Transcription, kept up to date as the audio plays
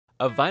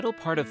A vital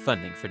part of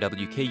funding for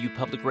WKU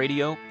Public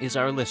Radio is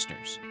our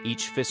listeners.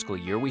 Each fiscal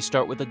year, we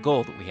start with a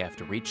goal that we have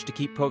to reach to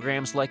keep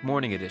programs like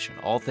Morning Edition,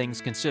 All Things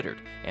Considered,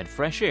 and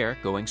Fresh Air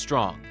going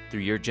strong.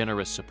 Through your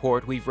generous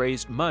support, we've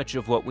raised much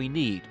of what we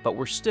need, but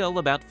we're still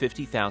about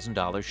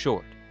 $50,000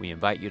 short. We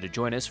invite you to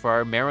join us for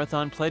our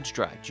Marathon Pledge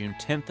Drive, June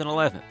 10th and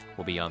 11th.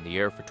 We'll be on the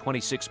air for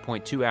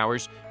 26.2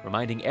 hours,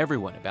 reminding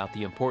everyone about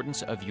the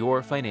importance of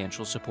your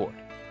financial support.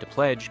 To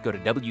pledge, go to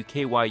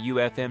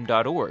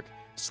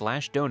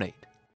WKYUFM.org/donate.